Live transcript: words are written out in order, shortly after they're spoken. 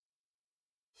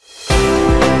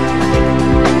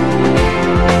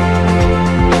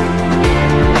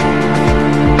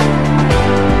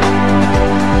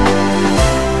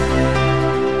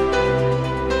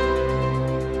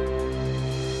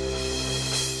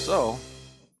So,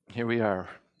 here we are.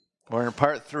 We're in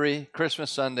part 3, Christmas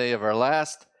Sunday, of our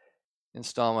last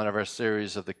installment of our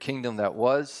series of the kingdom that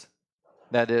was,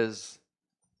 that is,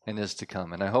 and is to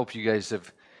come. And I hope you guys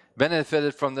have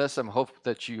benefited from this. I hope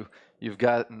that you've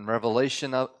gotten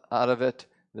revelation out of it.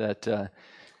 That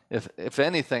if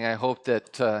anything, I hope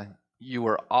that you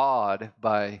were awed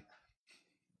by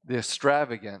the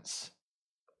extravagance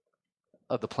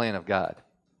of the plan of God.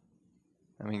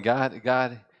 I mean,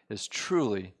 God is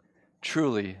truly,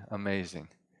 truly amazing.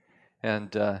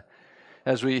 And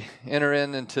as we enter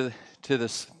into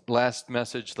this last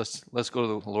message, let's go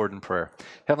to the Lord in prayer.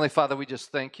 Heavenly Father, we just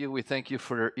thank you. We thank you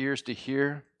for our ears to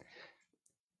hear,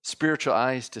 spiritual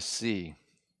eyes to see.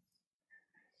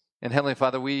 And Heavenly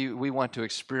Father, we want to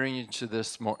experience you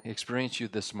this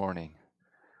morning.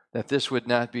 That this would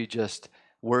not be just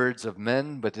words of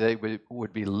men, but they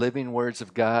would be living words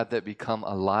of God that become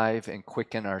alive and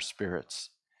quicken our spirits.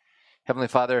 Heavenly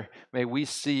Father, may we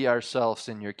see ourselves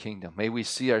in your kingdom. May we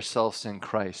see ourselves in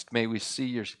Christ. May we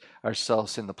see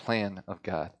ourselves in the plan of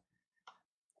God,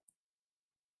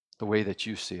 the way that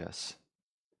you see us.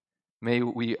 May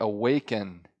we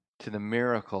awaken to the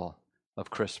miracle of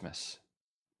Christmas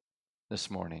this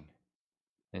morning.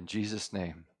 In Jesus'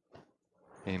 name,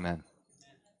 amen.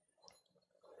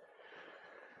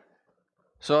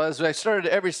 So as I started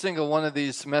every single one of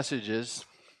these messages,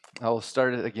 I will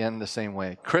start it again the same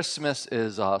way. Christmas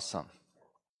is awesome.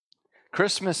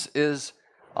 Christmas is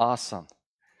awesome.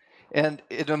 And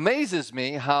it amazes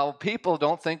me how people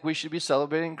don't think we should be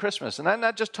celebrating Christmas. And I'm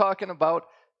not just talking about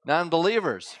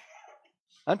non-believers.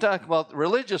 I'm talking about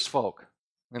religious folk.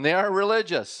 And they are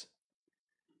religious.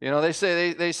 You know, they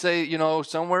say, you know,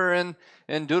 somewhere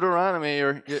in Deuteronomy,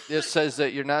 or it says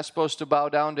that you're not supposed to bow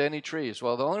down to any trees.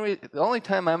 Well, the only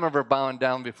time I'm ever bowing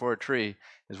down before a tree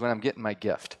is when I'm getting my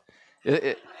gift.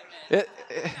 It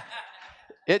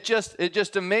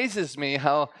just amazes me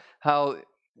how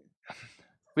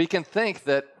we can think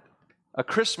that a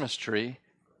Christmas tree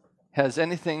has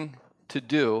anything to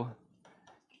do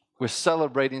with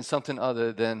celebrating something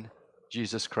other than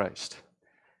Jesus Christ.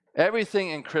 Everything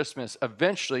in Christmas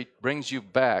eventually brings you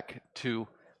back to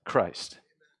Christ,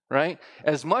 right?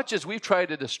 As much as we've tried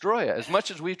to destroy it, as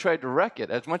much as we've tried to wreck it,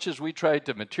 as much as we tried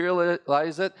to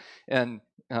materialize it and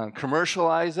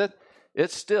commercialize it,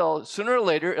 it's still, sooner or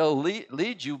later, it'll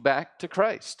lead you back to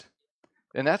Christ.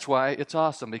 And that's why it's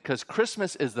awesome, because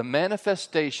Christmas is the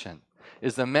manifestation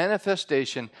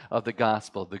of the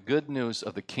gospel, the good news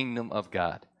of the kingdom of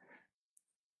God.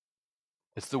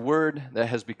 It's the word that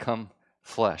has become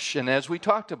flesh. And as we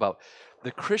talked about,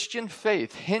 the Christian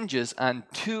faith hinges on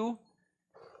two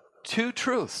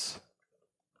truths.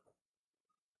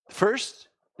 First,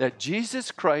 that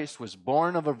Jesus Christ was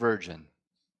born of a virgin.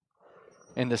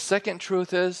 And the second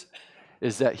truth is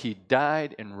that he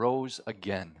died and rose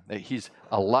again, that he's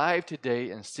alive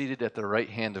today and seated at the right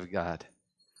hand of God.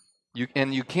 You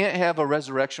can't have a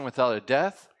resurrection without a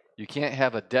death. You can't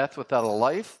have a death without a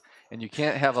life. And you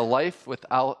can't have a life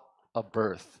without a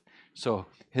birth. So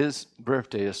his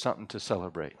birthday is something to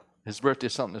celebrate.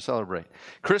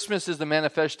 Christmas is the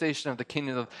manifestation of the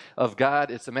kingdom of God.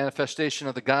 It's the manifestation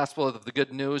of the gospel, of the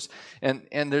good news. And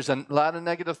there's a lot of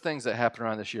negative things that happen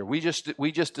around this year. We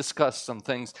just discussed some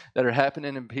things that are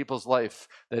happening in people's life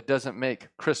that doesn't make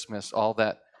Christmas all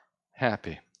that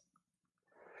happy.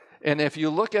 And if you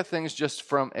look at things just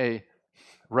from a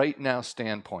right now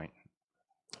standpoint,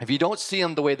 if you don't see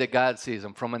them the way that God sees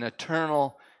them, from an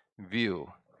eternal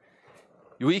view,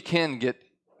 we can get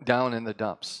down in the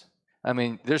dumps. I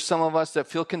mean, there's some of us that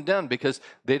feel condemned because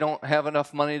they don't have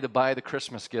enough money to buy the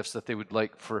Christmas gifts that they would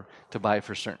like to buy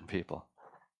for certain people,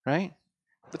 right?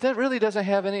 But that really doesn't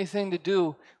have anything to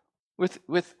do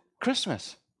with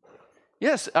Christmas.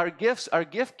 Yes, our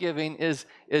gift giving is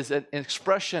an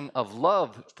expression of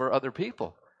love for other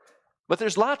people. But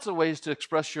there's lots of ways to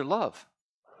express your love,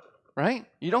 right?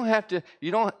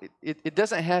 It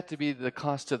doesn't have to be the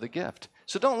cost of the gift.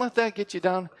 So don't let that get you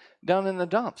down in the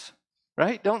dumps,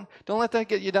 right? Don't let that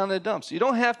get you down in the dumps. You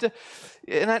don't have to,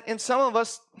 and some of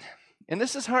us, and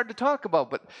this is hard to talk about,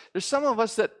 but there's some of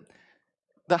us that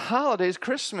the holidays,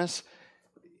 Christmas,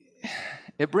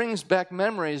 it brings back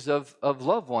memories of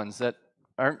loved ones that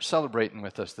aren't celebrating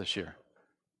with us this year,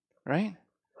 right?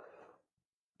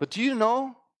 But do you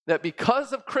know that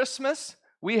because of Christmas,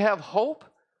 we have hope?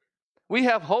 We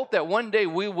have hope that one day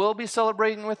we will be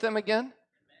celebrating with them again,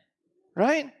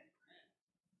 right?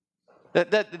 That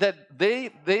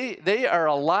they are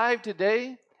alive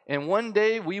today, and one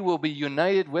day we will be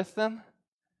united with them.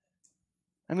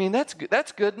 I mean, that's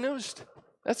good news.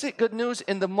 That's good news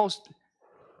in the most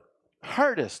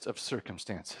hardest of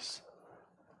circumstances.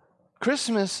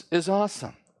 Christmas is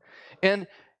awesome. And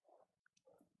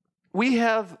we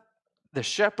have the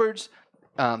shepherds,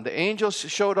 the angels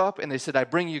showed up, and they said, I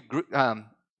bring you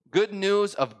good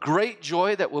news of great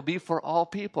joy that will be for all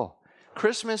people.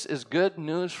 Christmas is good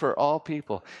news for all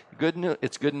people.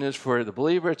 It's good news for the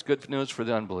believer. It's good news for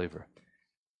the unbeliever.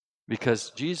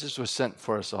 Because Jesus was sent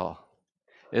for us all.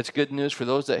 It's good news for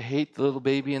those that hate the little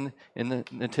baby in the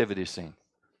nativity scene.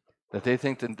 That they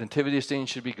think the nativity scene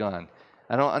should be gone.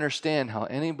 I don't understand how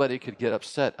anybody could get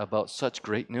upset about such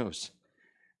great news.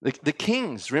 The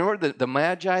kings, remember the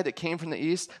Magi that came from the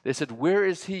east? They said, where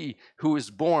is he who is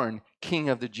born King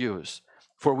of the Jews?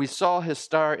 For we saw his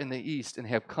star in the east and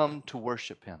have come to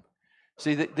worship him.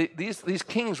 See, these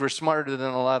kings were smarter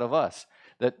than a lot of us.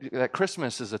 That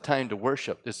Christmas is a time to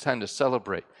worship. It's time to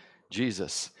celebrate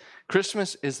Jesus.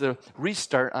 Christmas is the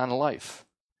restart on life.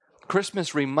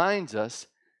 Christmas reminds us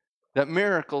that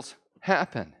miracles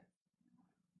happen.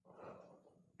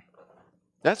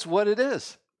 That's what it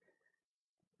is.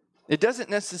 It doesn't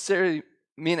necessarily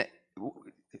mean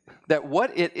that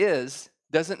what it is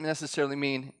doesn't necessarily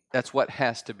mean that's what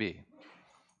has to be.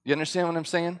 You understand what I'm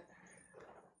saying?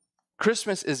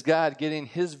 Christmas is God getting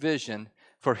his vision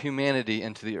for humanity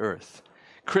into the earth.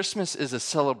 Christmas is a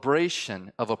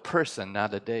celebration of a person,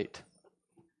 not a date.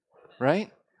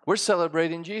 Right? We're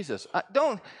celebrating Jesus.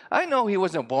 I know he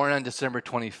wasn't born on December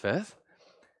 25th.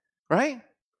 Right?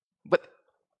 But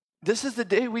this is the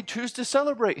day we choose to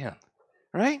celebrate him.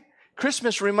 Right?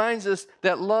 Christmas reminds us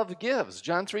that love gives.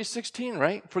 John 3:16,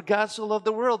 right? For God so loved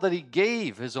the world that he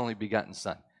gave his only begotten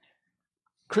son.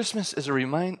 Christmas is a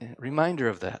reminder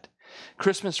of that.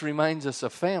 Christmas reminds us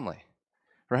of family,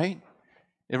 right?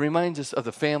 It reminds us of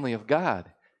the family of God.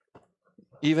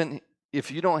 Even if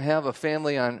you don't have a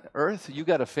family on earth, you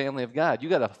got a family of God. You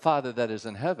got a Father that is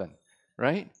in heaven,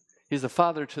 right? He's a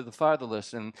father to the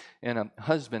fatherless and a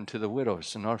husband to the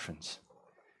widows and orphans,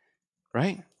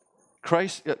 right?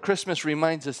 Christmas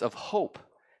reminds us of hope.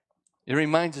 It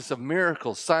reminds us of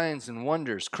miracles, signs, and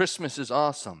wonders. Christmas is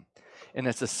awesome. And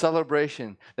it's a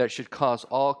celebration that should cause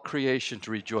all creation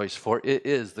to rejoice, for it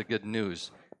is the good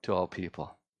news to all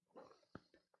people.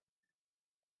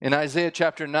 In Isaiah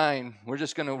chapter 9, we're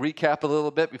just going to recap a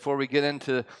little bit before we get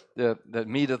into the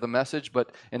meat of the message. But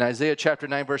in Isaiah chapter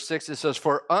 9, verse 6, it says,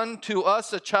 For unto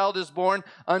us a child is born,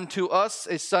 unto us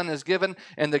a son is given,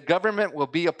 and the government will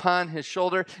be upon his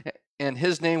shoulder, and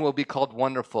his name will be called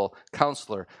Wonderful,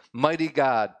 Counselor, Mighty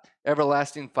God,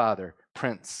 Everlasting Father,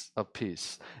 Prince of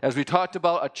Peace. As we talked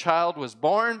about, a child was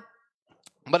born,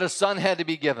 but a son had to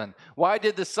be given. Why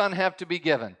did the son have to be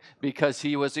given? Because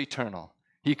he was eternal.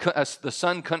 The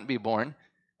son couldn't be born.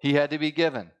 He had to be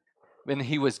given. And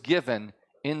he was given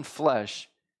in flesh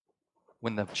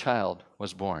when the child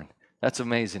was born. That's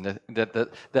amazing that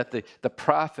the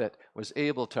prophet was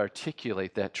able to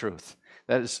articulate that truth.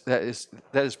 That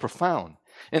is profound.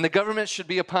 And the government should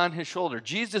be upon his shoulder.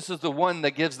 Jesus is the one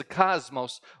that gives the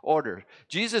cosmos order.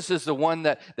 Jesus is the one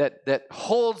that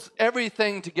holds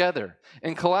everything together.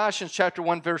 In Colossians chapter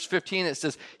 1, verse 15, it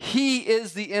says, He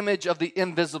is the image of the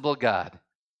invisible God.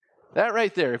 That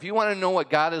right there, if you want to know what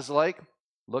God is like,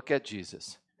 look at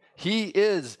Jesus. He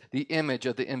is the image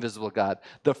of the invisible God,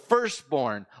 the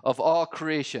firstborn of all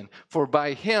creation. For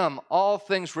by him all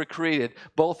things were created,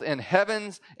 both in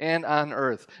heavens and on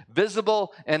earth,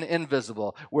 visible and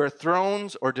invisible, where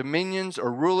thrones or dominions or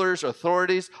rulers,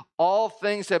 authorities, all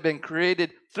things have been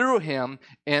created through him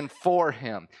and for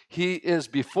him. He is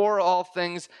before all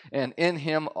things, and in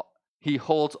him he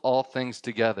holds all things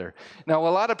together. Now, a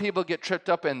lot of people get tripped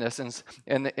up in this,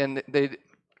 and they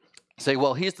say,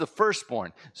 well, he's the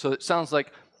firstborn. So it sounds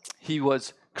like he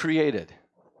was created.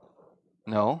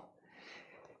 No.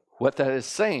 What that is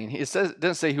saying, it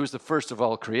doesn't say he was the first of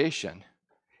all creation.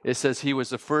 It says he was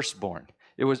the firstborn.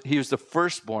 He was the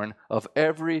firstborn of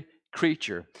every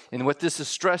creature. And what this is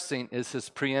stressing is his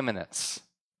preeminence.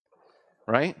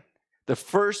 Right? The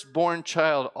firstborn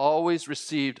child always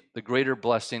received the greater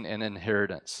blessing and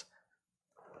inheritance.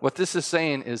 What this is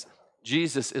saying is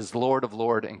Jesus is Lord of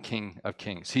Lords and King of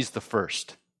Kings. He's the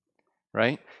first,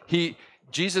 right?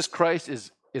 Jesus Christ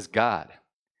is God.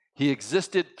 He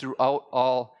existed throughout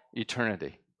all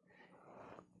eternity.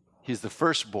 He's the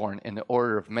firstborn in the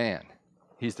order of man.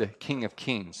 He's the King of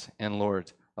Kings and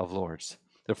Lord of Lords.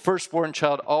 The firstborn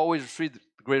child always received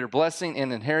the greater blessing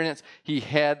and inheritance. He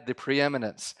had the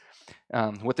preeminence.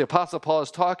 What the Apostle Paul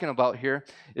is talking about here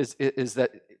is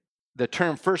that the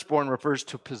term firstborn refers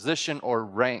to position or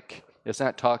rank. It's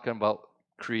not talking about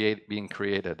being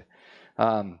created.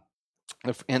 In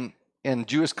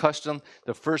Jewish custom,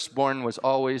 the firstborn was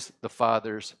always the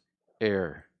father's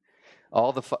heir.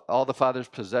 All the father's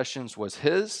possessions was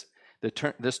his.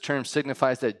 This term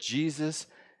signifies that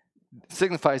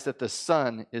the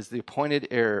Son is the appointed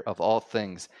heir of all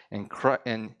things, and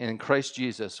in Christ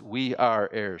Jesus, we are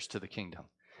heirs to the kingdom.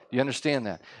 Do you understand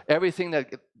that? Everything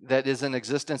that is in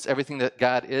existence, everything that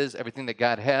God is, everything that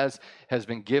God has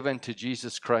been given to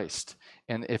Jesus Christ.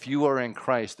 And if you are in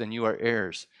Christ, then you are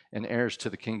heirs, and heirs to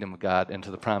the kingdom of God and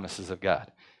to the promises of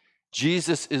God.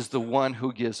 Jesus is the one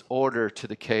who gives order to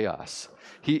the chaos.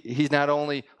 He's not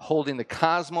only holding the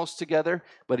cosmos together,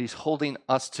 but he's holding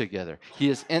us together. He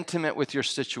is intimate with your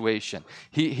situation.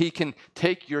 He can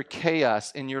take your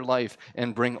chaos in your life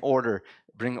and bring order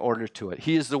to it.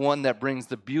 He is the one that brings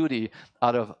the beauty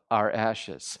out of our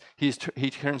ashes. He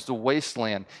turns the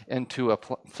wasteland into a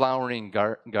flowering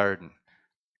garden.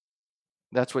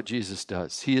 That's what Jesus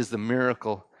does. He is the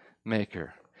miracle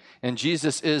maker. And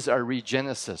Jesus is our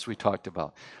regenesis, we talked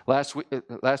about. Last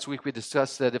week we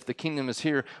discussed that if the kingdom is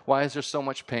here, why is there so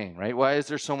much pain, right? Why is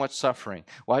there so much suffering?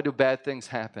 Why do bad things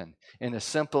happen? And a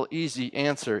simple, easy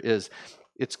answer is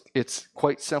it's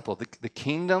quite simple. The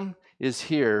kingdom is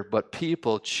here, but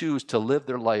people choose to live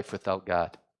their life without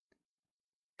God.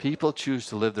 People choose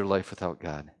to live their life without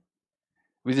God.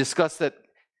 We discussed that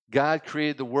God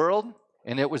created the world,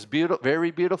 and it was beautiful, very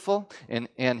beautiful,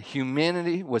 and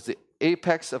humanity was the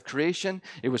apex of creation.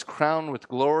 It was crowned with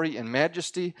glory and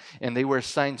majesty, and they were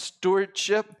assigned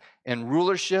stewardship and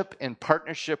rulership and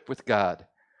partnership with God.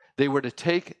 They were to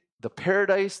take the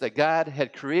paradise that God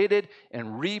had created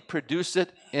and reproduce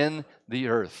it in the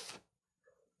earth.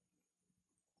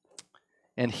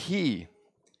 And he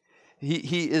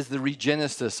is the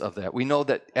regenesis of that. We know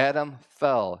that Adam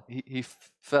fell. He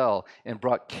fell and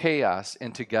brought chaos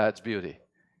into God's beauty.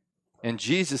 And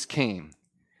Jesus came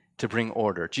to bring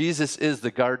order. Jesus is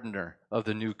the gardener of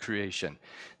the new creation.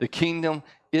 The kingdom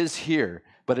is here,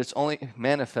 but it's only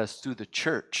manifest through the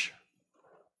church.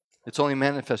 It's only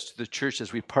manifest to the church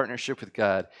as we partnership with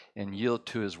God and yield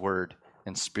to his word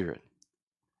and spirit.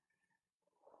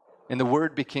 And the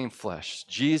word became flesh.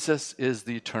 Jesus is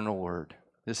the eternal word.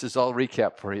 This is all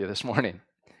recap for you this morning.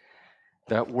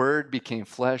 That word became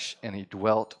flesh and he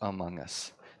dwelt among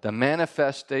us. The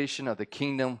manifestation of the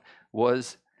kingdom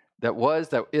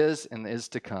that is, and is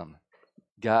to come.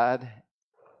 God,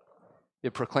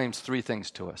 it proclaims three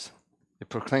things to us. It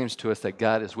proclaims to us that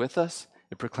God is with us.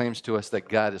 It proclaims to us that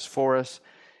God is for us.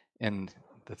 And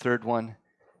the third one,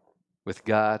 with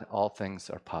God, all things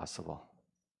are possible.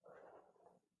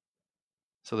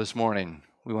 So this morning,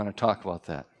 we want to talk about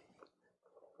that.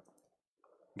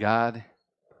 God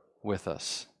with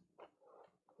us.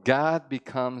 God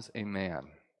becomes a man.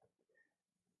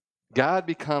 God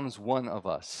becomes one of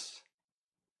us.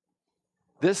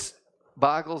 This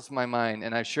boggles my mind,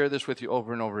 and I share this with you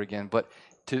over and over again, but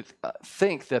to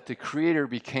think that the Creator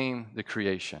became the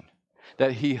creation,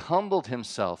 that he humbled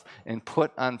himself and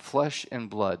put on flesh and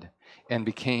blood and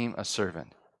became a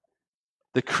servant.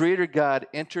 The Creator God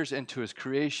enters into his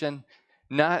creation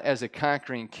not as a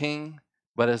conquering king,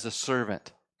 but as a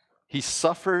servant. He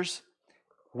suffers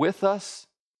with us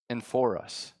and for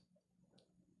us.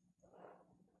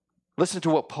 Listen to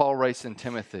what Paul writes in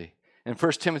Timothy. In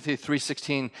 1 Timothy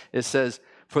 3:16, it says,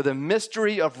 "For the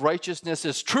mystery of righteousness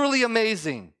is truly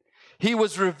amazing. He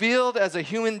was revealed as a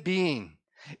human being,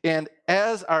 and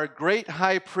as our great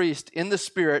high priest in the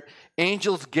Spirit,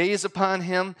 angels gaze upon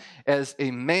him as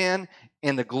a man,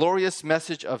 and the glorious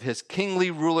message of his kingly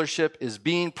rulership is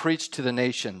being preached to the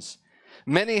nations.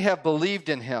 Many have believed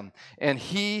in him, and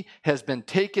he has been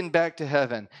taken back to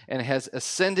heaven and has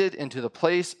ascended into the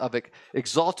place of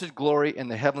exalted glory in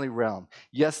the heavenly realm.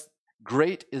 Yes,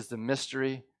 great is the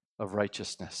mystery of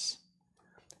righteousness."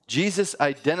 Jesus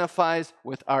identifies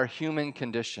with our human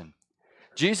condition.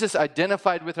 Jesus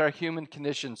identified with our human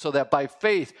condition so that by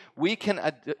faith we can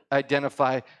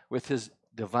identify with his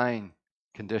divine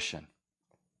condition.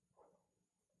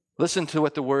 Listen to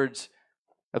what the words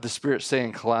of the Spirit say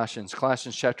in Colossians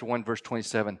chapter 1, verse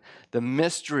 27. "The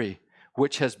mystery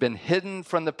which has been hidden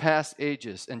from the past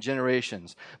ages and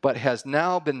generations, but has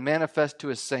now been manifest to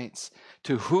his saints,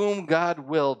 to whom God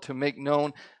willed to make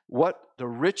known what the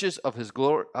riches of his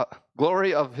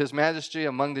glory of his majesty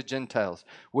among the Gentiles,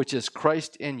 which is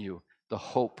Christ in you, the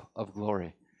hope of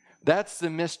glory." That's the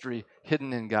mystery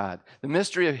hidden in God. The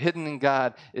mystery of hidden in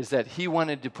God is that he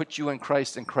wanted to put you in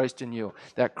Christ and Christ in you.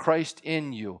 That Christ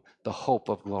in you, the hope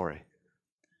of glory.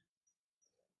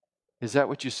 Is that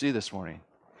what you see this morning?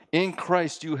 In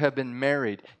Christ you have been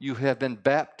married. You have been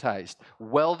baptized,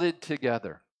 welded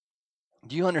together.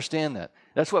 Do you understand that?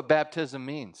 That's what baptism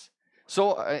means.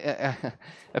 So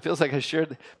it feels like I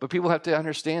shared, but people have to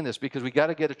understand this because we got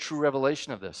to get a true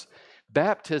revelation of this.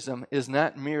 Baptism is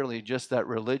not merely just that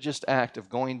religious act of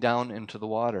going down into the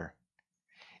water.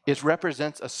 It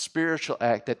represents a spiritual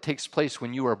act that takes place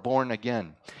when you are born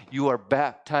again. You are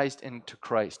baptized into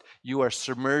Christ. You are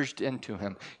submerged into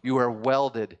him. You are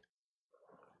welded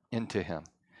into him.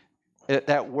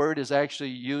 That word is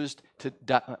actually used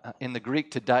in the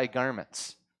Greek to dye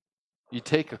garments. You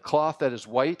take a cloth that is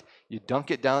white, you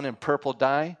dunk it down in purple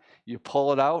dye, you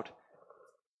pull it out,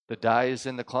 the dye is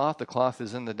in the cloth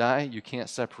is in the dye, you can't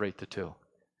separate the two.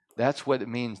 That's what it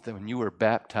means that when you were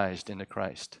baptized into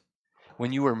Christ,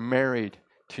 when you were married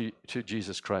to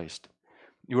Jesus Christ,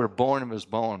 you were born of his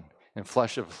bone and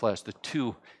flesh of flesh. The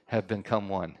two have become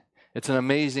one. It's an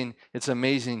amazing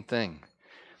thing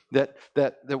that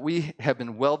we have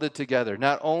been welded together.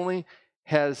 Not only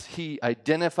has he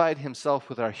identified himself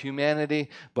with our humanity,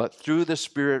 but through the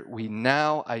Spirit we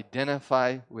now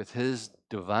identify with his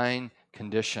divine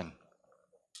condition.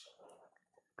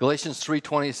 Galatians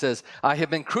 3:20 says, I have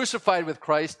been crucified with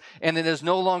Christ, and it is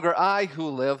no longer I who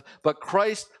live, but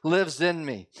Christ lives in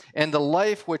me. And the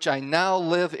life which I now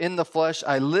live in the flesh,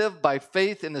 I live by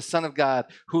faith in the Son of God,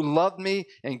 who loved me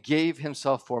and gave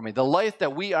himself for me. The life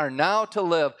that we are now to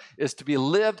live is to be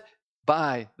lived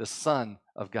by the Son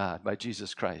of God, by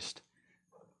Jesus Christ.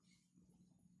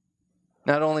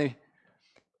 Not only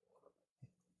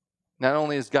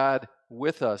is God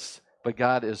with us, but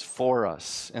God is for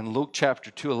us. In Luke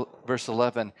chapter 2, verse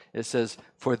 11, it says,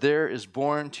 For there is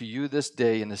born to you this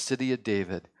day in the city of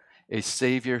David a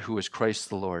Savior who is Christ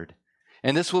the Lord.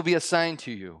 And this will be a sign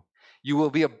to you. You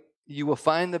will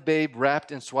find the babe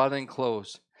wrapped in swaddling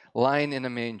clothes, lying in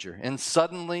a manger. And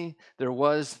suddenly there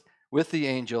was with the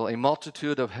angel a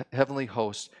multitude of heavenly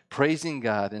hosts, praising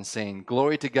God and saying,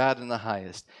 Glory to God in the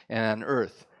highest, and on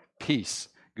earth peace,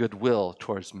 goodwill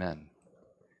towards men.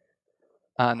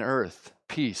 On earth,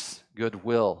 peace,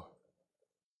 goodwill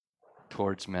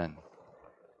towards men.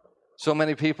 So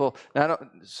many people don't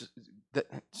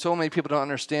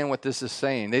understand what this is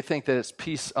saying. They think that it's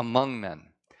peace among men.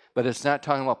 But it's not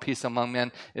talking about peace among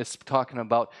men. It's talking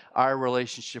about our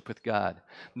relationship with God.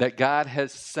 That God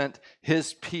has sent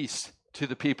his peace to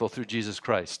the people through Jesus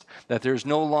Christ. That there's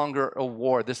no longer a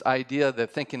war. This idea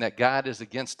that thinking that God is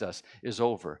against us is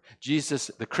over.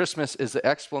 The Christmas is the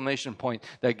exclamation point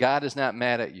that God is not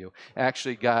mad at you.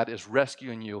 Actually, God is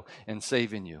rescuing you and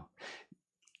saving you.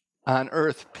 On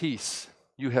earth, peace.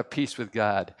 You have peace with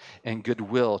God and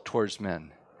goodwill towards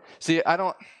men. See,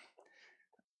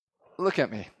 look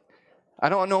at me. I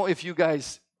don't know if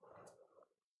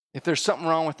there's something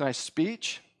wrong with my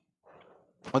speech,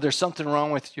 or there's something wrong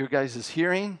with your guys'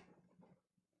 hearing,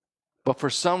 but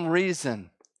for some reason,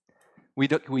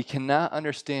 we cannot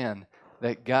understand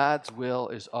that God's will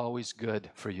is always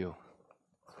good for you.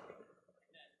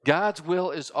 God's will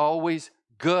is always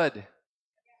good.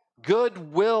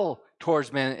 Goodwill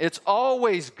towards men. It's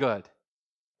always good.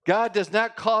 God does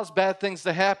not cause bad things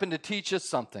to happen to teach us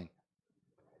something.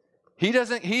 He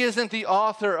isn't the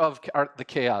author of the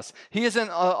chaos. He isn't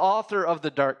the author of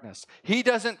the darkness. He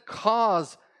doesn't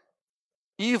cause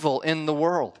evil in the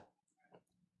world.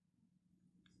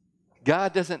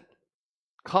 God doesn't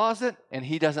cause it, and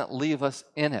he doesn't leave us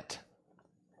in it.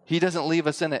 He doesn't leave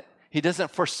us in it. He doesn't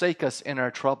forsake us in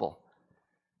our trouble.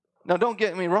 Now, don't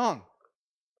get me wrong.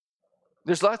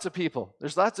 There's lots of people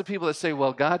that say,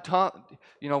 well, God taught,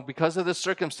 because of this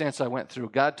circumstance I went through,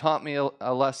 God taught me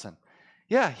a lesson.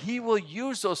 Yeah, he will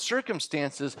use those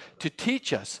circumstances to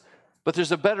teach us, but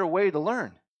there's a better way to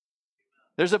learn.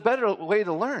 There's a better way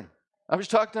to learn. I was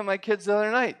talking to my kids the other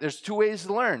night. There's 2 ways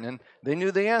to learn, and they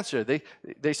knew the answer.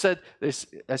 I said,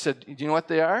 do you know what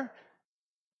they are?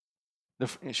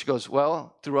 She goes,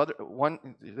 well,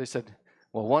 they said,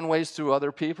 well, one way's through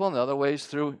other people, and the other way's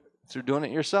through doing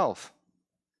it yourself.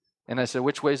 And I said,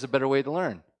 which way's the better way to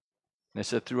learn? And they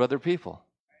said, through other people,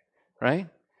 right?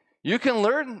 You can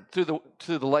learn through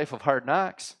the life of hard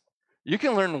knocks. You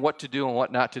can learn what to do and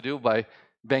what not to do by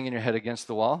banging your head against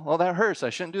the wall. Well, that hurts.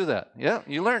 I shouldn't do that. Yeah,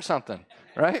 you learned something,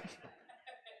 right?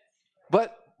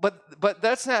 But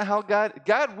that's not how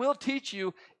God will teach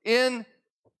you in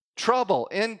trouble,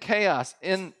 in chaos,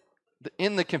 in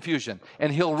the confusion,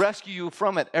 and he'll rescue you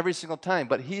from it every single time.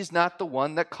 But he's not the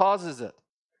one that causes it.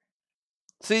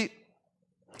 See,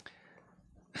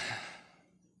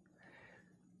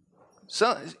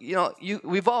 so,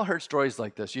 we've all heard stories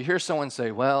like this. You hear someone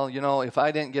say, well, if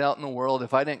I didn't get out in the world,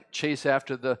 if I didn't chase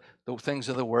after the things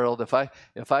of the world, if I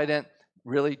didn't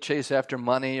really chase after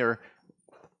money or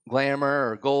glamour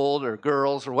or gold or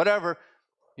girls or whatever,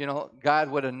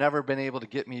 God would have never been able to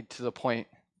get me to the point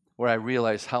where I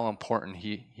realized how important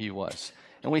he was.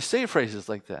 And we say phrases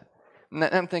like that. And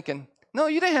I'm thinking, no,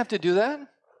 you didn't have to do that.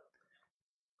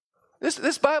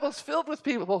 This Bible's filled with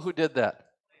people who did that.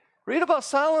 Read about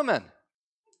Solomon,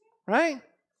 right?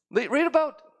 Read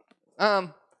about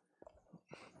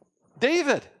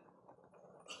David.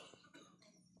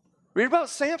 Read about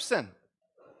Samson.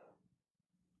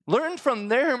 Learn from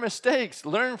their mistakes.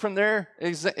 Learn from their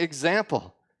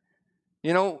example.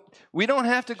 You know, we don't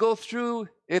have to go through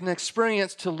an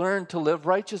experience to learn to live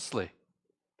righteously.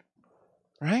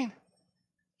 Right?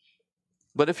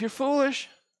 But if you're foolish,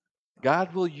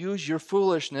 God will use your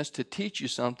foolishness to teach you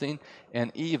something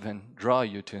and even draw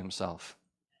you to himself.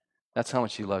 That's how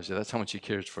much he loves you. That's how much he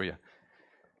cares for you.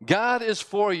 God is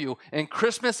for you, and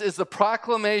Christmas is the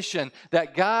proclamation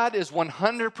that God is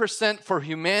 100% for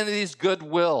humanity's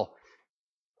goodwill.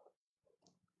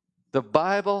 The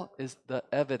Bible is the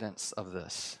evidence of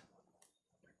this.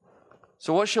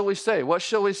 So what shall we say? What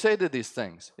shall we say to these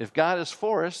things? If God is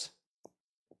for us,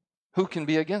 who can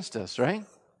be against us, right?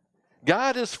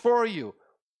 God is for you.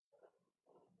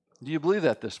 Do you believe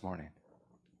that this morning?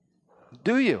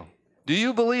 Do you? Do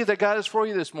you believe that God is for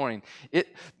you this morning?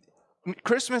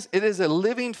 Christmas, it is a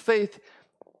living faith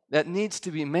that needs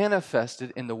to be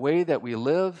manifested in the way that we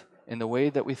live, in the way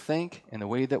that we think, in the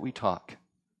way that we talk.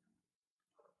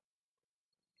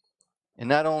 And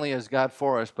not only is God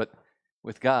for us, but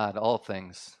with God, all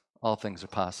things are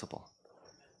possible.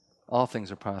 All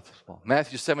things are possible.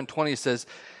 Matthew 7:20 says,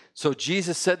 "So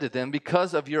Jesus said to them,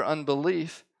 because of your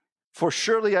unbelief, for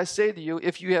surely I say to you,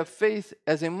 if you have faith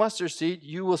as a mustard seed,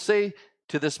 you will say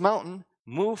to this mountain,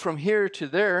 move from here to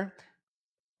there,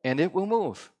 and it will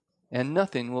move, and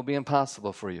nothing will be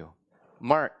impossible for you."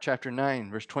 Mark chapter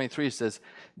 9, verse 23 says,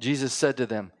 Jesus said to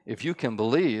them, if you can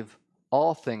believe,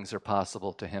 all things are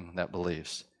possible to him that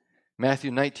believes.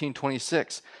 Matthew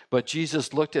 19:26, but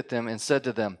Jesus looked at them and said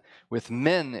to them, with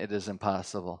men it is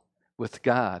impossible, with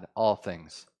God all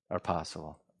things are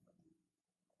possible.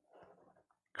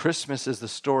 Christmas is the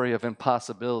story of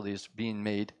impossibilities being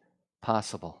made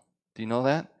possible. Do you know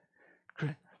that?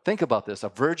 Think about this, a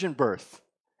virgin birth,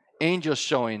 angels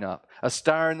showing up, a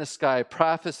star in the sky,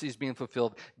 prophecies being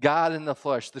fulfilled, God in the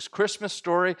flesh. This Christmas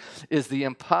story is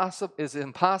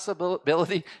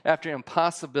impossibility after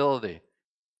impossibility.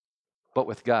 But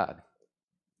with God,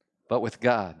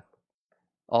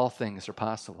 all things are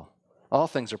possible. All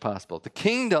things are possible. The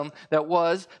kingdom that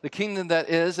was, the kingdom that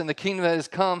is, and the kingdom that has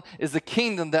come is the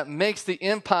kingdom that makes the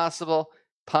impossible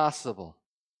possible.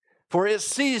 For it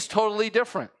sees totally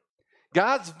different.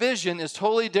 God's vision is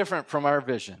totally different from our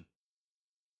vision.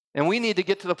 And we need to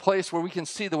get to the place where we can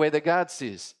see the way that God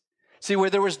sees. See, where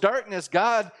there was darkness,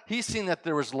 He's seen that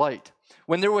there was light.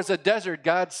 When there was a desert,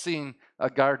 God's seen a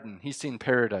garden. He's seen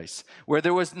paradise. Where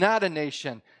there was not a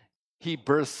nation, He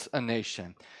births a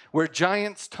nation. Where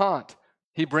giants taunt,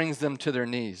 He brings them to their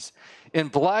knees. In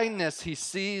blindness, He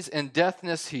sees. In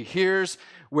deafness, He hears.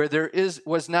 Where there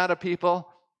was not a people,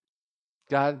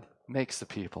 God makes a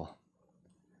people.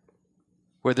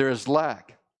 Where there is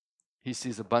lack, He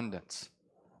sees abundance.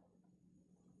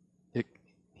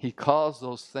 He calls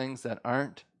those things that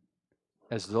aren't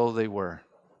as though they were.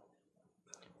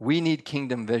 We need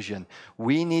kingdom vision.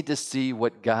 We need to see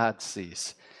what God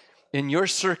sees. In your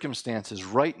circumstances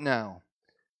right now,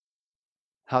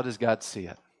 how does God see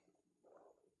it?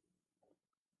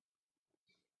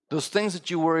 Those things that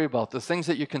you worry about, the things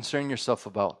that you concern yourself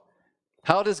about,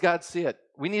 how does God see it?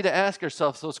 We need to ask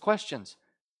ourselves those questions.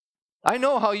 I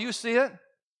know how you see it,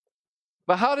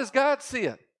 but how does God see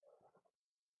it?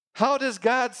 How does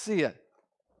God see it?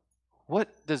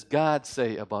 What does God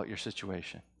say about your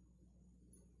situation?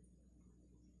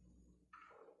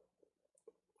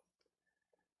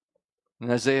 In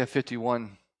Isaiah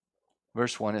 51,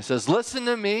 verse 1, it says, listen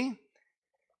to me,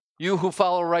 you who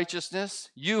follow righteousness,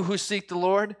 you who seek the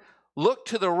Lord. Look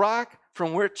to the rock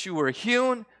from which you were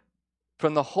hewn,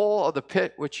 from the hole of the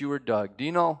pit which you were dug. Do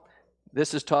you know,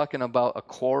 this is talking about a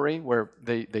quarry where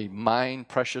they mine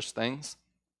precious things.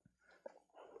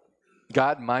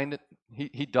 God mined it.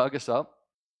 He dug us up.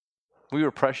 We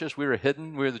were precious. We were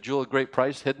hidden. We were the jewel of great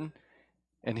price, hidden.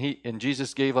 And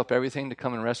Jesus gave up everything to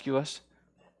come and rescue us.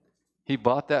 He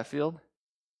bought that field.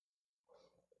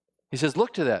 He says,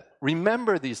 look to that.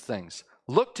 Remember these things.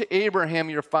 Look to Abraham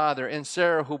your father and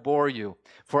Sarah who bore you.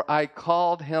 For I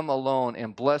called him alone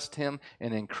and blessed him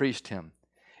and increased him.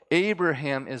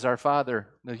 Abraham is our father.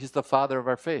 He's the father of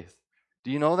our faith.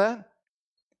 Do you know that?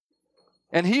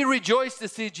 And he rejoiced to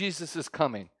see Jesus is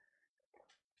coming.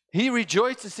 He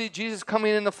rejoiced to see Jesus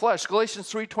coming in the flesh.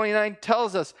 Galatians 3:29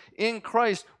 tells us, in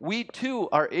Christ, we too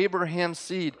are Abraham's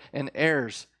seed and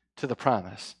heirs to the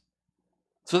promise.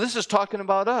 So this is talking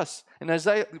about us. In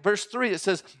Isaiah, verse 3, it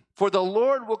says, for the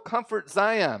Lord will comfort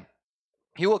Zion.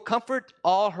 He will comfort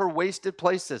all her wasted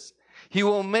places. He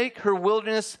will make her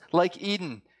wilderness like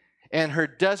Eden, and her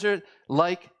desert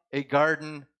like a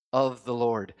garden of the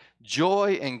Lord.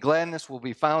 Joy and gladness will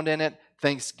be found in it,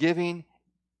 thanksgiving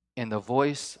and the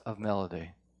voice of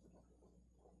melody.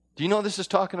 Do you know this is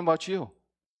talking about you?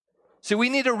 See, we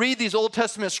need to read these Old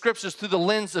Testament scriptures through the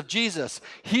lens of Jesus.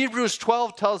 Hebrews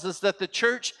 12 tells us that the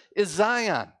church is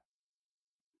Zion.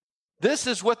 This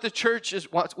is what the church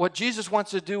is, what Jesus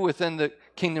wants to do within the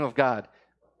kingdom of God,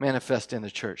 manifest in the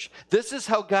church. This is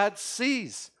how God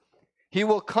sees. He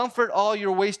will comfort all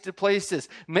your wasted places,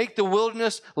 make the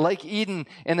wilderness like Eden,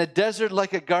 and a desert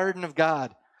like a garden of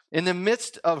God. In the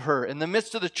midst of her, in the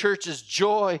midst of the church is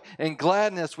joy and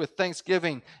gladness with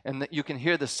thanksgiving, and that you can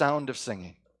hear the sound of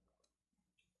singing.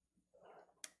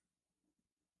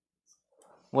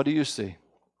 What do you see?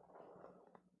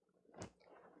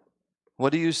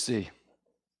 What do you see?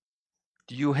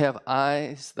 Do you have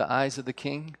eyes, the eyes of the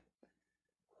King?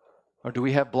 Or do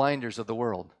we have blinders of the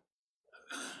world?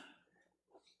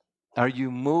 Are you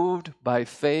moved by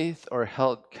faith or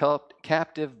held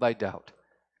captive by doubt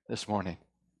this morning?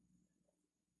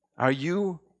 Are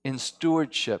you in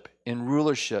stewardship, in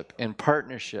rulership, in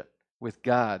partnership with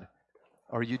God?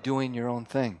 Or are you doing your own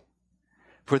thing?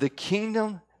 For the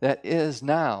kingdom that is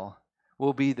now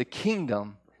will be the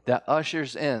kingdom that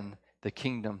ushers in the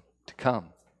kingdom to come.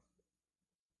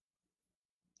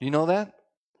 You know that?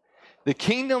 The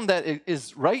kingdom that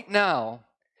is right now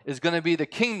is going to be the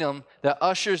kingdom that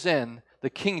ushers in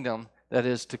the kingdom that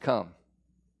is to come.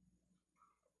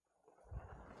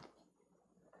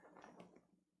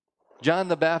 John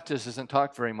the Baptist isn't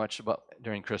talked very much about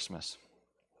during Christmas,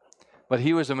 but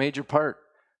he was a major part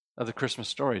of the Christmas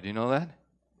story. Do you know that?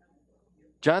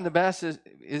 John the Baptist,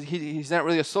 he's not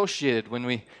really associated when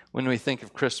we think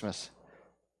of Christmas,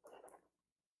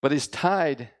 but he's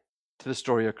tied to the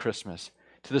story of Christmas,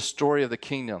 to the story of the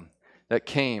kingdom that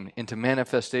came into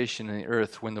manifestation in the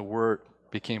earth when the Word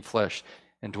became flesh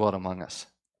and dwelt among us.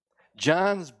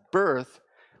 John's birth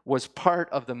was part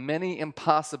of the many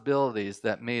impossibilities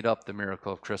that made up the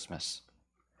miracle of Christmas.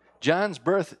 John's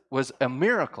birth was a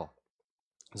miracle.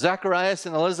 Zacharias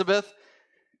and Elizabeth,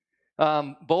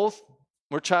 both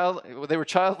were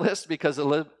childless because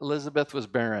Elizabeth was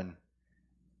barren,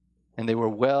 and they were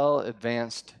well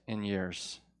advanced in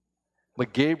years.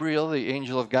 But Gabriel, the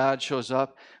angel of God, shows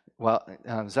up while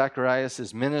Zacharias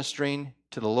is ministering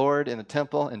to the Lord in the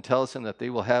temple and tells him that they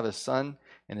will have a son,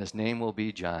 and his name will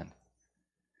be John.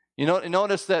 You know,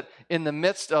 notice that in the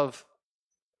midst of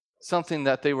something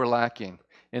that they were lacking,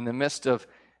 in the midst of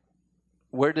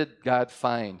where did God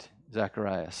find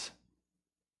Zacharias?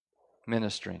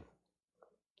 Ministering.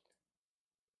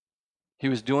 He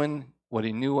was doing what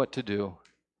he knew what to do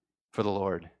for the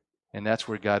Lord, and that's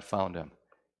where God found him.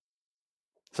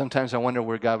 Sometimes I wonder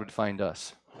where God would find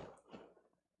us.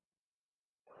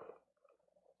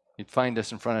 He'd find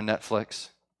us in front of Netflix.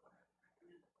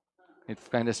 He'd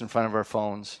find us in front of our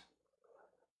phones.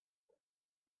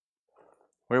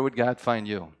 Where would God find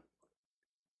you?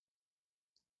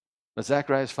 But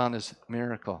Zacharias found his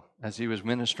miracle as he was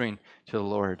ministering to the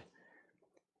Lord.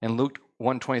 And Luke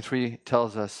 1:23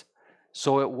 tells us,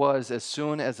 so it was as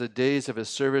soon as the days of his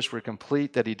service were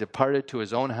complete that he departed to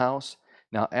his own house.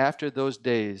 Now after those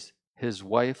days, his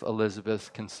wife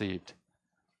Elizabeth conceived.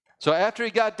 So after he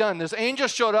got done, this angel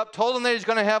showed up, told him that he's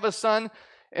going to have a son,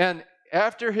 and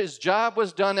after his job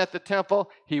was done at the temple,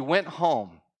 he went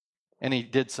home and he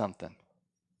did something.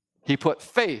 He put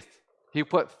faith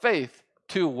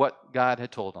to what God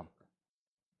had told him.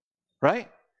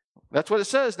 Right? That's what it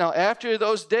says. Now after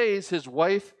those days, his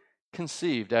wife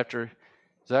conceived after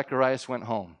Zacharias went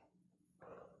home.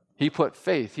 He put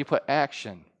faith, he put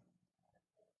action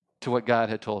to what God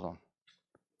had told him.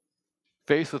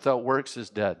 Faith without works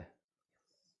is dead.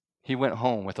 He went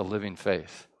home with a living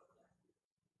faith.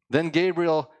 Then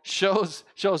Gabriel shows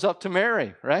up to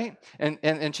Mary, right?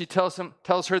 And she tells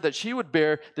her that she would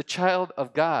bear the child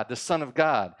of God, the Son of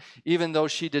God, even though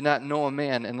she did not know a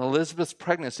man. And Elizabeth's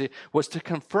pregnancy was to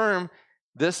confirm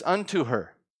this unto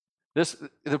her.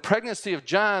 The pregnancy of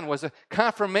John was a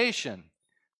confirmation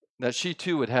that she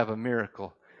too would have a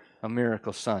miracle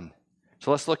son. So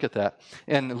let's look at that.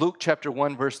 In Luke chapter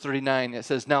 1, verse 39, it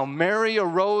says, now Mary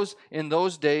arose in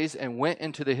those days and went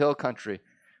into the hill country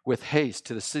with haste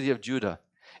to the city of Judah,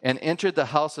 and entered the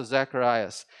house of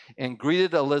Zacharias, and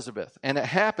greeted Elizabeth. And it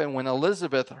happened when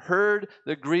Elizabeth heard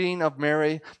the greeting of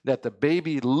Mary that the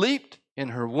baby leaped in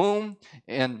her womb,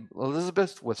 and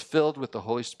Elizabeth was filled with the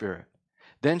Holy Spirit.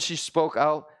 Then she spoke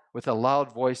out with a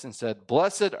loud voice and said,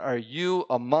 blessed are you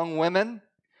among women,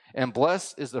 and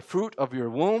blessed is the fruit of your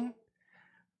womb.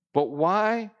 But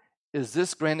why is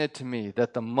this granted to me,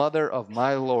 that the mother of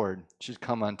my Lord should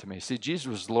come unto me. See, Jesus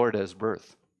was Lord at his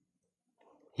birth.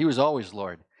 He was always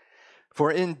Lord.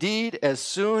 For indeed, as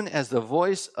soon as the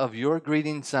voice of your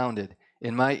greeting sounded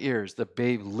in my ears, the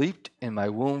babe leaped in my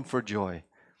womb for joy.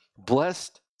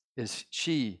 Blessed is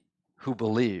she who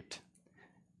believed,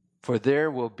 for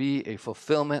there will be a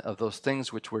fulfillment of those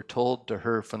things which were told to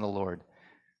her from the Lord.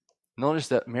 Notice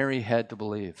that Mary had to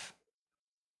believe.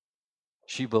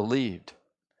 She believed.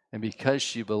 And because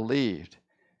she believed,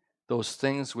 those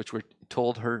things which were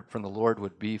told her from the Lord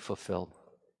would be fulfilled.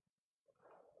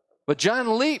 But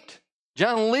John leaped.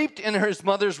 John leaped in his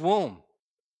mother's womb.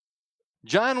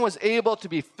 John was able to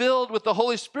be filled with the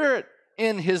Holy Spirit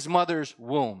in his mother's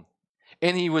womb.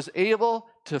 And he was able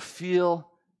to feel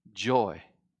joy.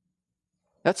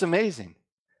 That's amazing.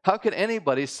 How could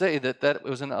anybody say that that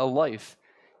wasn't a life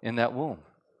in that womb?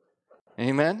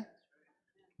 Amen?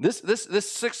 This little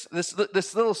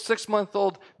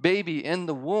 6-month-old baby in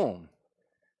the womb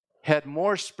had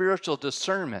more spiritual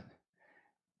discernment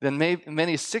than many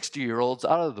 60-year-olds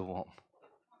out of the womb.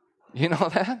 You know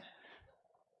that?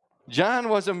 John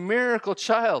was a miracle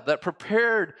child that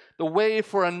prepared the way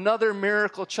for another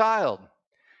miracle child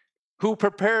who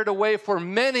prepared a way for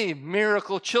many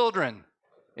miracle children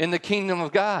in the kingdom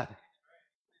of God.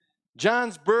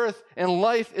 John's birth and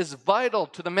life is vital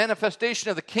to the manifestation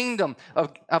of the kingdom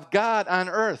of God on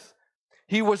earth.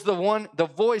 He was the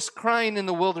voice crying in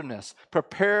the wilderness,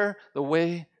 prepare the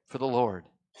way for the Lord.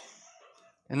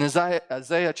 In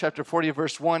Isaiah chapter 40,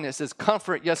 verse 1, it says,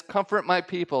 comfort, yes, comfort my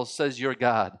people, says your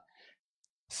God.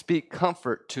 Speak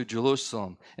comfort to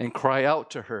Jerusalem and cry out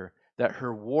to her that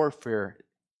her warfare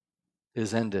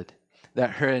is ended,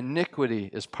 that her iniquity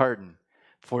is pardoned.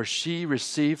 For she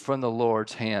received from the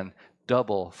Lord's hand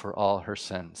double for all her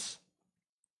sins.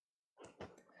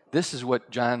 This is what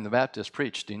John the Baptist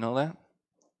preached. Do you know that?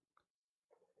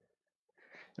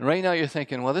 And right now you're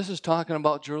thinking, well, this is talking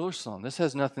about Jerusalem. This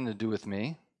has nothing to do with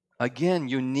me. Again,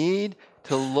 you need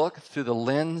to look through the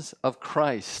lens of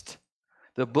Christ.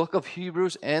 The book of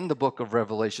Hebrews and the book of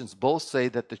Revelations both say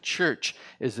that the church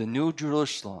is the new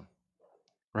Jerusalem,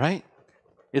 right?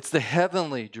 It's the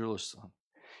heavenly Jerusalem.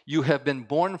 You have been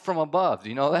born from above. Do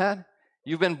you know that?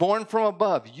 You've been born from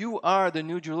above. You are the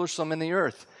new Jerusalem in the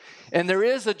earth. And there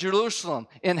is a Jerusalem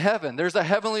in heaven. There's a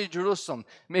heavenly Jerusalem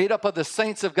made up of the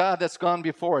saints of God that's gone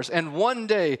before us. And one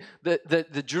day,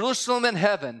 the Jerusalem in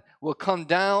heaven will come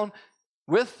down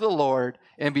with the Lord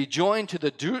and be joined to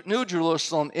the new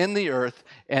Jerusalem in the earth,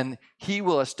 and he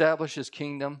will establish his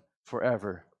kingdom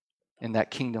forever in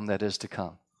that kingdom that is to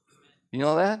come. You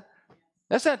know that?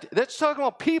 That's talking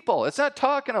about people. It's not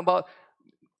talking about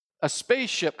a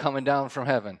spaceship coming down from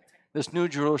heaven, this new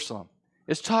Jerusalem.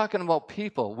 It's talking about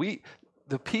people.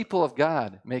 The people of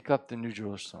God, make up the new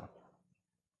Jerusalem.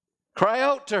 Cry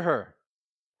out to her.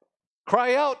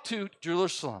 Cry out to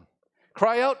Jerusalem.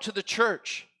 Cry out to the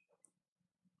church.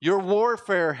 Your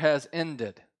warfare has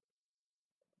ended.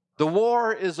 The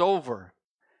war is over.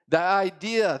 The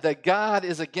idea that God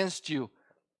is against you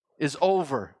is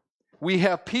over. We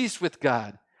have peace with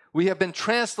God. We have been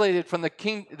translated from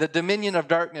the dominion of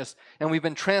darkness, and we've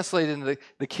been translated into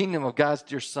the kingdom of God's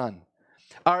dear Son.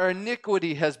 Our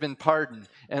iniquity has been pardoned,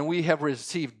 and we have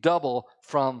received double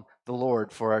from the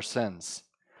Lord for our sins.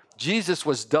 Jesus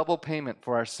was double payment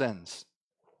for our sins.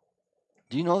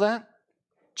 Do you know that?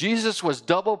 Jesus was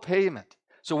double payment.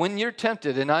 So when you're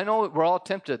tempted, and I know we're all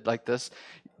tempted like this,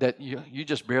 that you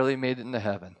just barely made it into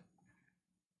heaven,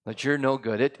 that you're no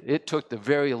good. It took the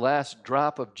very last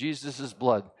drop of Jesus'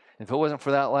 blood. If it wasn't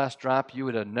for that last drop, you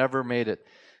would have never made it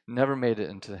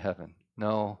into heaven.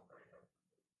 No.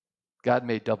 God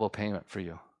made double payment for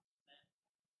you.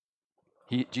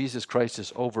 Jesus Christ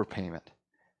is overpayment.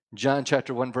 John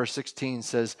chapter 1 verse 16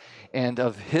 says, and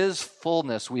of his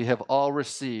fullness we have all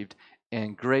received,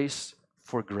 and grace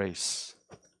for grace.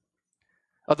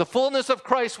 Of the fullness of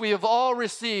Christ we have all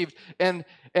received, and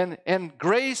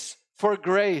grace for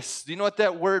grace. Do you know what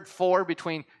that word for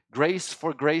between grace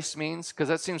for grace means? Because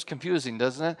that seems confusing,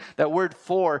 doesn't it? That word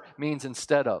for means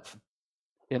instead of,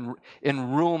 in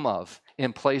room of,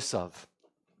 in place of.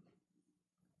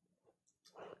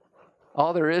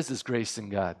 All there is grace in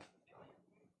God.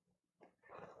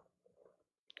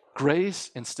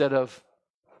 Grace instead of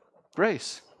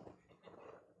grace.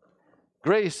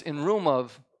 Grace in room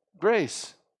of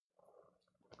grace.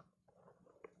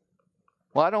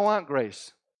 Well, I don't want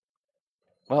grace.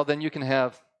 Well, then you can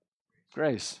have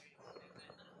grace.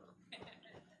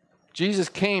 Jesus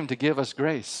came to give us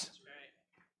grace.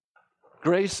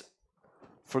 Grace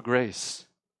for grace.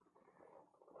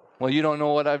 Well, you don't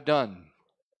know what I've done.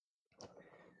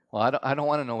 Well, I don't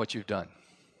want to know what you've done.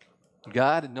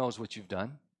 God knows what you've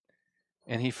done,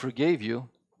 and he forgave you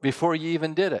before you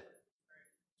even did it.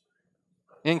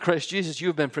 In Christ Jesus,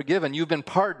 you've been forgiven. You've been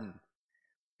pardoned.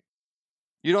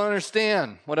 You don't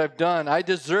understand what I've done. I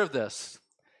deserve this.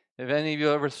 Have any of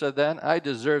you ever said that? I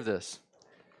deserve this.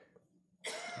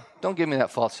 Don't give me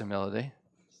that false humility.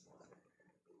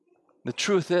 The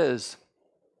truth is,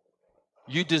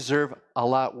 you deserve a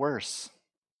lot worse.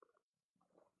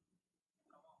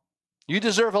 You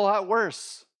deserve a lot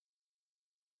worse.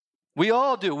 We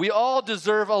all do. We all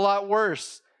deserve a lot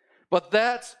worse. But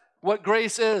that's what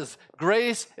grace is.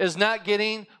 Grace is not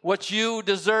getting what you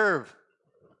deserve.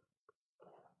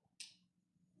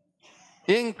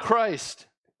 In Christ,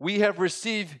 we have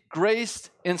received grace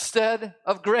instead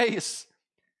of grace.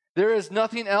 There is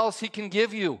nothing else he can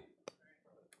give you.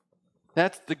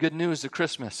 That's the good news of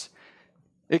Christmas.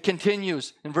 It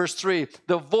continues in verse 3.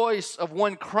 The voice of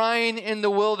one crying in the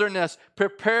wilderness,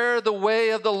 prepare the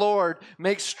way of the Lord.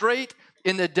 Make straight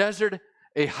in the desert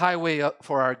a highway up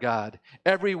for our God.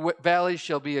 Every valley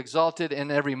shall be exalted,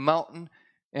 and every mountain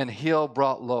and hill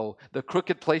brought low. The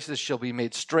crooked places shall be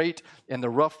made straight, and the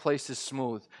rough places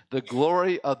smooth. The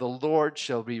glory of the Lord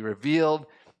shall be revealed,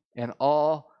 and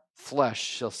all flesh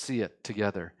shall see it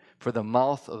together. For the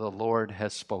mouth of the Lord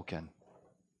has spoken.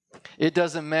 It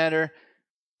doesn't matter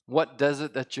what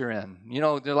desert that you're in. You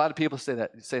know, a lot of people say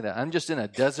that. I'm just in a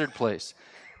desert place.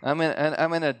 I'm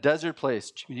in a desert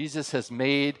place. Jesus has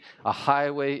made a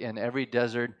highway in every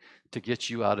desert to get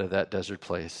you out of that desert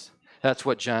place. That's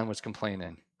what John was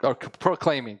complaining,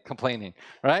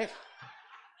 right?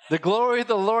 The glory of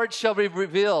the Lord shall be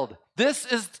revealed. This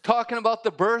is talking about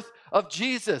the birth of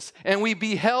Jesus. And we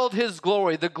beheld his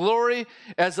glory, the glory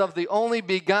as of the only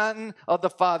begotten of the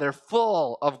Father,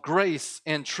 full of grace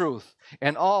and truth.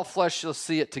 And all flesh shall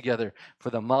see it together, for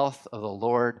the mouth of the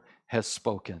Lord has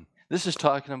spoken. This is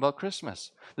talking about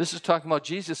Christmas. This is talking about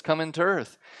Jesus coming to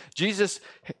earth. Jesus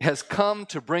has come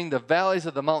to bring the valleys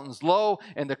of the mountains low,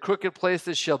 and the crooked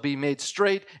places shall be made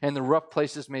straight, and the rough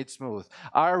places made smooth.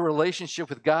 Our relationship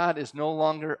with God is no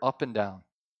longer up and down.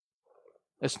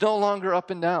 It's no longer up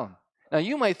and down. Now,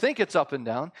 you might think it's up and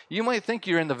down. You might think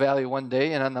you're in the valley one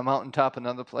day and on the mountaintop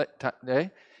another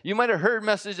day. You might have heard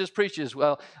messages preached as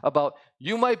well about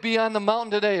you might be on the mountain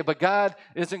today, but God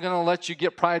isn't going to let you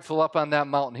get prideful up on that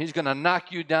mountain. He's going to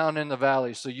knock you down in the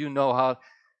valley so you know how.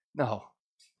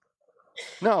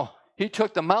 No. He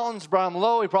took the mountains, brought them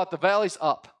low. He brought the valleys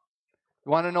up.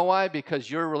 You want to know why? Because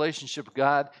your relationship with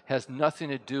God has nothing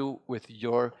to do with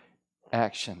your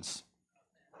actions.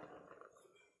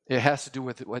 It has to do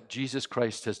with what Jesus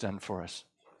Christ has done for us.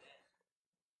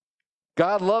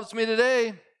 God loves me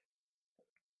today.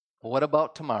 But what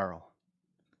about tomorrow?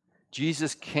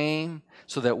 Jesus came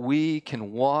so that we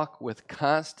can walk with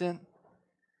consistent,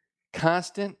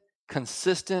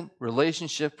 consistent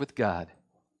relationship with God,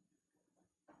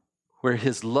 where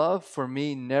his love for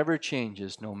me never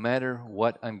changes no matter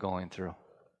what I'm going through.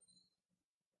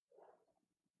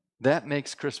 That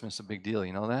makes Christmas a big deal,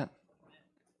 you know that?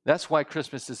 That's why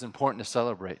Christmas is important to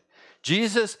celebrate.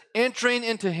 Jesus entering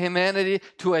into humanity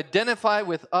to identify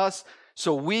with us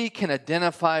so we can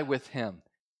identify with him.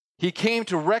 He came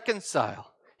to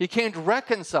reconcile. He came to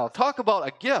reconcile. Talk about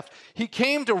a gift. He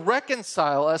came to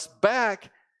reconcile us back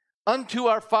unto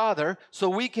our Father so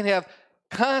we can have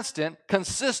constant,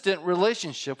 consistent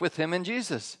relationship with him and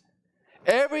Jesus.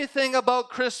 Everything about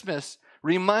Christmas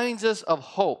reminds us of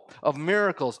hope, of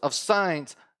miracles, of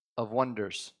signs, of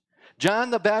wonders.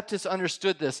 John the Baptist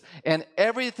understood this, and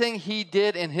everything he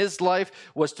did in his life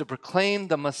was to proclaim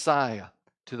the Messiah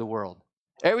to the world.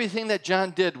 Everything that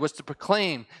John did was to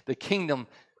proclaim the kingdom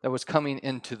that was coming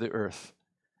into the earth.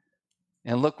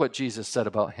 And look what Jesus said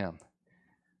about him.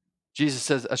 Jesus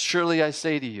says, "Surely I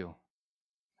say to you,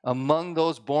 among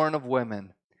those born of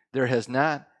women, there has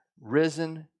not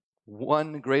risen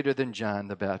one greater than John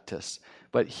the Baptist,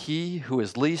 but he who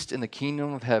is least in the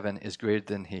kingdom of heaven is greater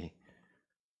than he."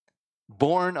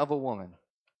 Born of a woman.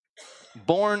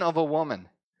 Born of a woman.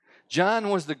 John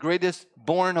was the greatest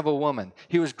born of a woman.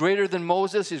 He was greater than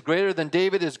Moses. He's greater than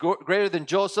David. He's greater than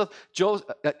Joseph,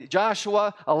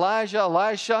 Joshua, Elijah,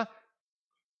 Elisha.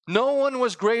 No one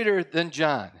was greater than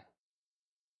John.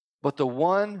 But the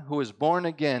one who is born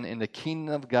again in the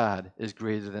kingdom of God is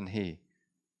greater than he.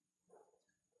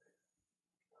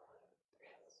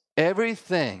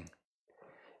 Everything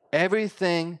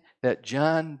that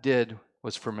John did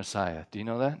was for Messiah. Do you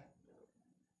know that?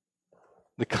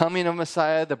 The coming of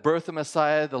Messiah, the birth of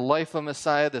Messiah, the life of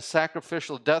Messiah, the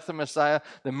sacrificial death of Messiah,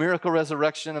 the miracle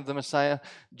resurrection of the Messiah.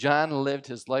 John lived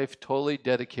his life totally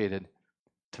dedicated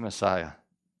to Messiah.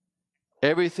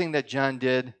 Everything that John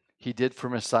did, he did for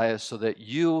Messiah so that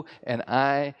you and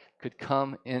I could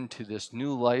come into this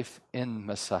new life in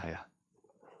Messiah.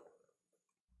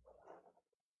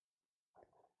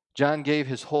 John gave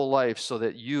his whole life so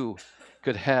that you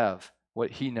could have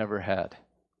what he never had,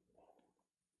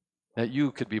 that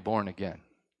you could be born again.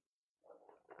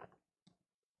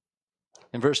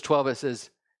 In verse 12 it says,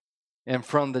 and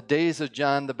from the days of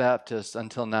John the Baptist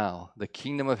until now, the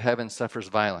kingdom of heaven suffers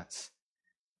violence,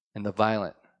 and the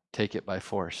violent take it by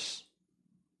force.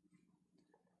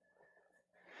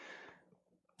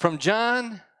 From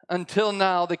John until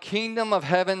now, the kingdom of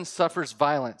heaven suffers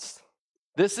violence.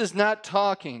 This is not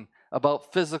talking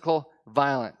about physical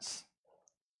violence.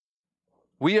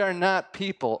 We are not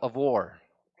people of war.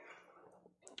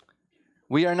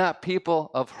 We are not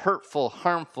people of hurtful,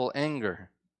 harmful anger.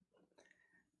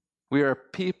 We are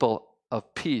people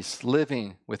of peace,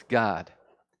 living with God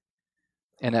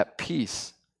and at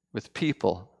peace with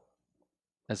people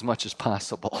as much as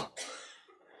possible.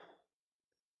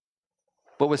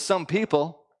 But with some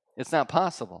people, it's not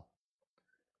possible.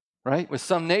 Right? With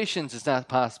some nations, it's not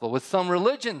possible. With some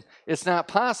religion, it's not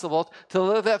possible to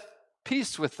live at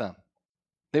peace with them.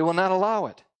 They will not allow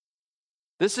it.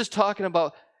 This is talking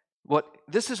about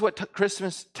this is what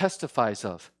Christmas testifies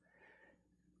of.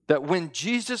 That when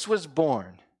Jesus was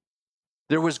born,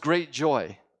 there was great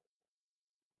joy,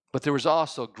 but there was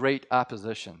also great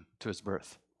opposition to his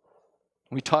birth.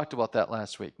 We talked about that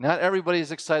last week. Not everybody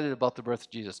is excited about the birth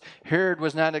of Jesus. Herod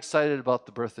was not excited about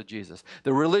the birth of Jesus.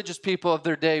 The religious people of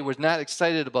their day was not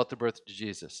excited about the birth of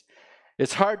Jesus.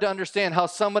 It's hard to understand how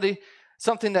something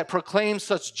that proclaims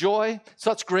such joy,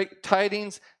 such great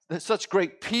tidings, such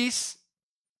great peace,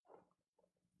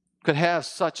 could have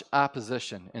such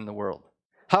opposition in the world.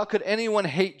 How could anyone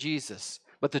hate Jesus?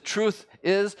 But the truth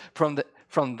is, from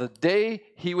the day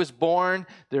he was born,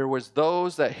 there was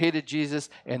those that hated Jesus,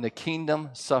 and the kingdom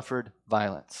suffered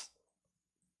violence.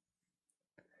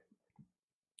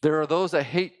 There are those that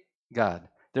hate God.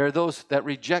 There are those that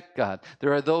reject God.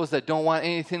 There are those that don't want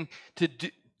anything to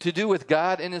do with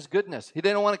God and his goodness. They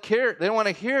don't want to care. They don't want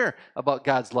to hear about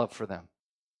God's love for them.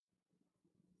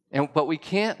 But we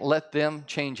can't let them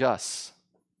change us.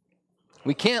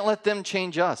 We can't let them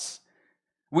change us.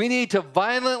 We need to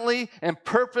violently and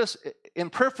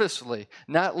purposefully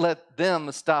not let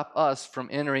them stop us from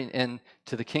entering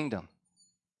into the kingdom,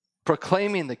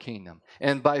 proclaiming the kingdom,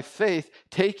 and by faith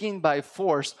taking by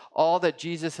force all that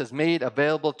Jesus has made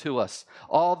available to us,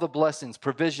 all the blessings,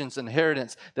 provisions,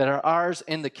 inheritance that are ours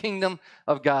in the kingdom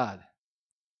of God.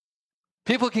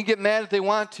 People can get mad if they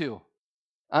want to.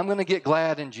 I'm going to get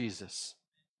glad in Jesus.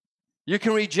 You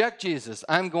can reject Jesus.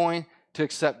 I'm going to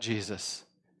accept Jesus.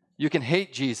 You can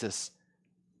hate Jesus.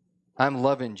 I'm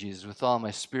loving Jesus with all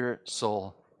my spirit,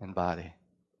 soul, and body.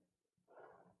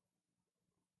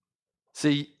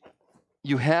 See,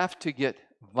 you have to get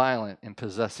violent in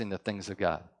possessing the things of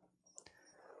God.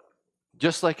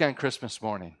 Just like on Christmas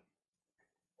morning.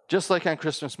 Just like on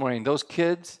Christmas morning, those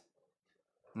kids,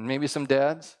 maybe some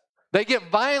dads, they get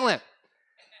violent.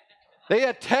 They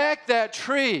attack that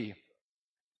tree,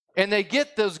 and they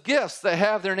get those gifts that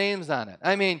have their names on it.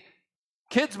 I mean,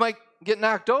 kids might get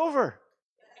knocked over.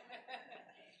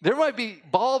 There might be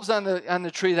bulbs on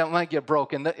the tree that might get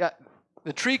broken.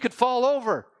 The tree could fall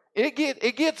over. It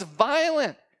gets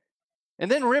violent.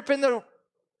 And then ripping the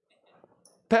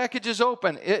packages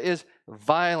open. It is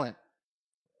violent.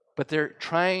 But they're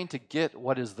trying to get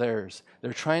what is theirs.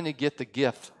 They're trying to get the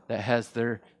gift that has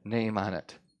their name on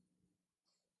it.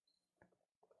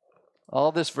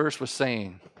 All this verse was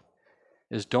saying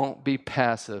is don't be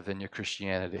passive in your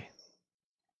Christianity.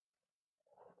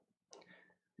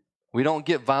 We don't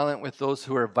get violent with those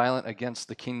who are violent against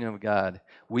the kingdom of God.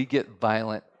 We get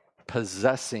violent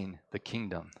possessing the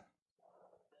kingdom.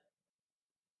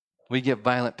 We get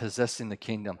violent possessing the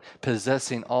kingdom,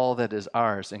 possessing all that is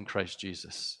ours in Christ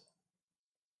Jesus.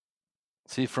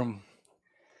 See, from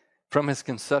his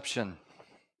conception,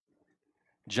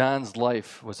 John's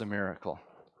life was a miracle.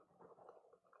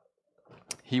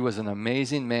 He was an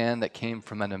amazing man that came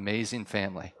from an amazing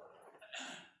family.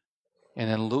 And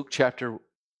in Luke chapter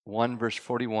 1, verse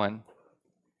 41,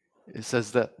 it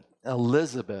says that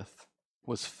Elizabeth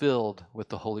was filled with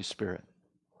the Holy Spirit.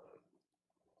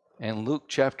 And Luke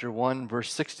chapter 1,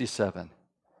 verse 67,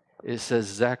 it says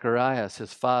Zacharias,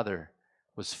 his father,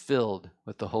 was filled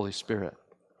with the Holy Spirit.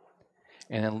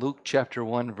 And in Luke chapter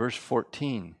 1, verse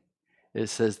 14, it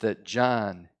says that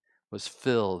John was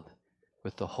filled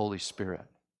with the Holy Spirit.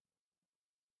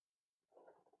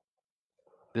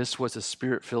 This was a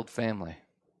Spirit-filled family.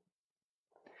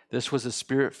 This was a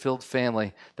Spirit-filled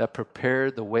family that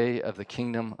prepared the way of the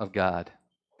kingdom of God.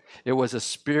 It was a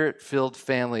Spirit-filled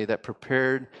family that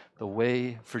prepared the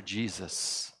way for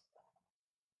Jesus.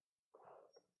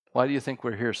 Why do you think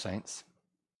we're here, saints?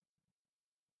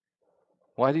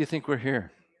 Why do you think we're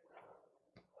here?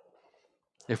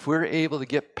 If we're able to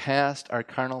get past our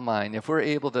carnal mind, if we're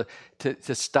able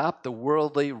to stop the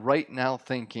worldly right now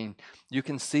thinking, you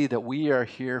can see that we are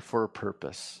here for a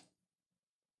purpose.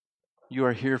 You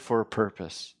are here for a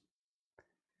purpose.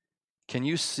 Can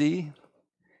you see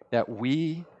that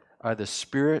we are the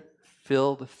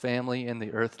Spirit-filled family in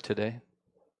the earth today?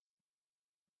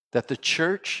 That the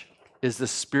church is the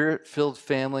Spirit-filled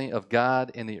family of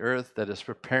God in the earth that is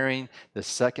preparing the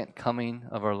second coming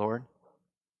of our Lord?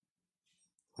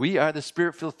 We are the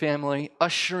Spirit-filled family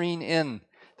ushering in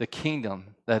the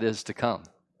kingdom that is to come.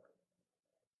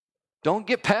 Don't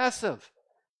get passive.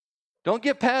 Don't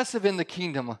get passive in the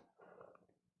kingdom.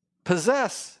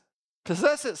 Possess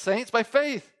it, saints, by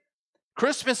faith.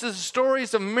 Christmas is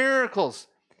stories of miracles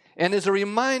and is a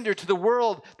reminder to the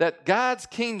world that God's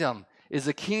kingdom is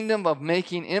a kingdom of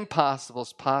making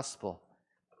impossibles possible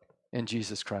in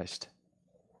Jesus Christ.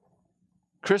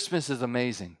 Christmas is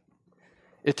amazing.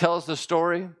 It tells the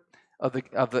story of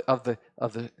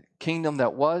the kingdom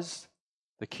that was,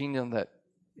 the kingdom that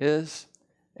is,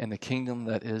 and the kingdom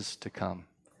that is to come.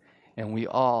 And we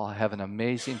all have an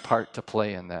amazing part to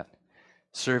play in that,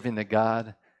 serving the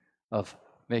God of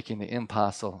making the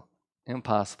impossible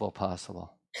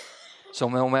possible. So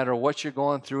no matter what you're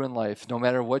going through in life, no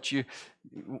matter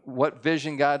what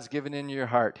vision God's given in your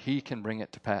heart, He can bring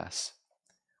it to pass.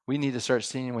 We need to start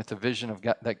seeing with the vision of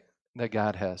God that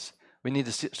God has. We need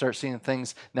to start seeing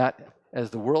things not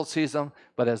as the world sees them,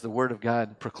 but as the Word of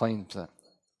God proclaims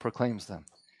them.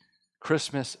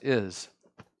 Christmas is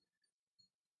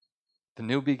the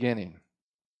new beginning.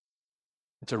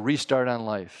 It's a restart on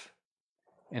life,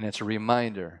 and it's a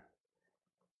reminder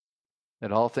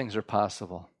that all things are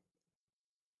possible,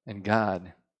 and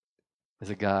God is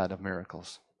a God of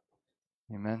miracles.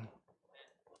 Amen?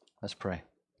 Let's pray.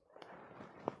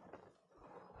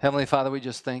 Heavenly Father, we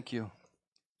just thank you.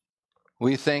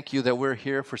 We thank you that we're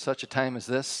here for such a time as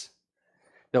this,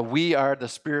 that we are the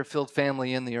Spirit-filled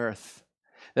family in the earth,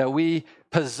 that we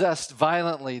possessed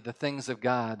violently the things of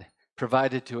God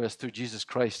provided to us through Jesus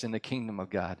Christ in the kingdom of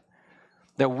God,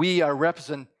 that we are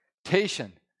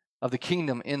representation of the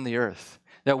kingdom in the earth,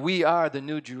 that we are the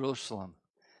New Jerusalem,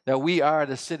 that we are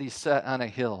the city set on a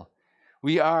hill.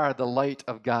 We are the light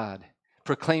of God,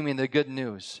 proclaiming the good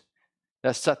news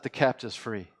that set the captives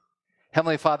free.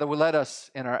 Heavenly Father, let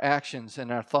us in our actions,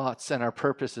 in our thoughts, in our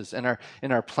purposes, in our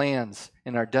plans,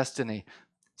 in our destiny,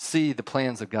 see the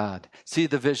plans of God, see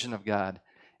the vision of God,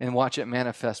 and watch it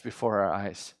manifest before our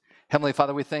eyes. Heavenly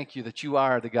Father, we thank you that you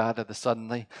are the God of the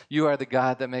suddenly. You are the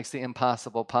God that makes the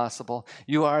impossible possible.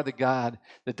 You are the God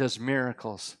that does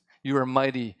miracles. You are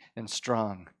mighty and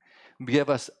strong. Give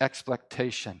us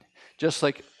expectation. Just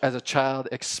like as a child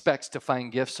expects to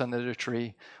find gifts under the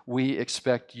tree, we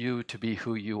expect you to be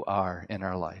who you are in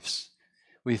our lives.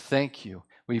 We thank you,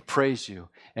 we praise you,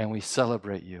 and we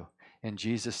celebrate you. In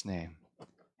Jesus' name,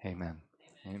 amen.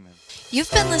 Amen. You've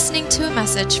been listening to a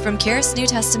message from Charis New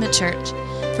Testament Church.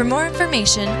 For more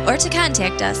information or to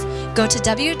contact us, go to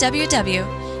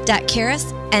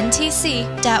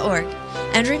www.charisntc.org.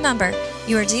 And remember,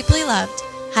 you are deeply loved,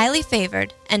 highly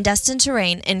favored, and destined to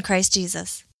reign in Christ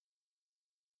Jesus.